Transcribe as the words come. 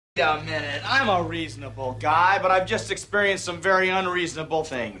Wait a minute. I'm a reasonable guy, but I've just experienced some very unreasonable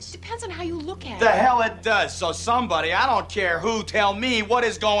things. Depends on how you look at it. The hell it does. So somebody, I don't care who, tell me what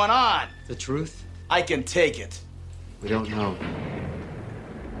is going on. The truth? I can take it. We don't know.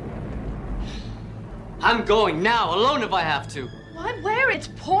 I'm going now, alone if I have to. What? Where? It's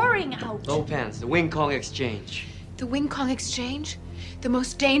pouring out. Low pants, the Wing Kong Exchange. The Wing Kong Exchange? The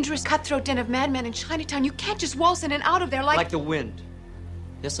most dangerous cutthroat den of madmen in Chinatown. You can't just waltz in and out of there like the wind.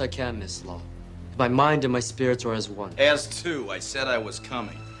 Yes, I can, Miss Law. My mind and my spirits are as one. As two. I said I was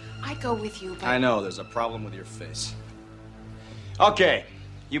coming. I'd go with you, but... I know. There's a problem with your face. Okay.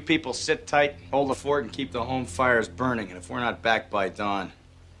 You people sit tight, hold the fort, and keep the home fires burning. And if we're not back by dawn,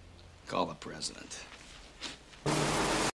 call the president.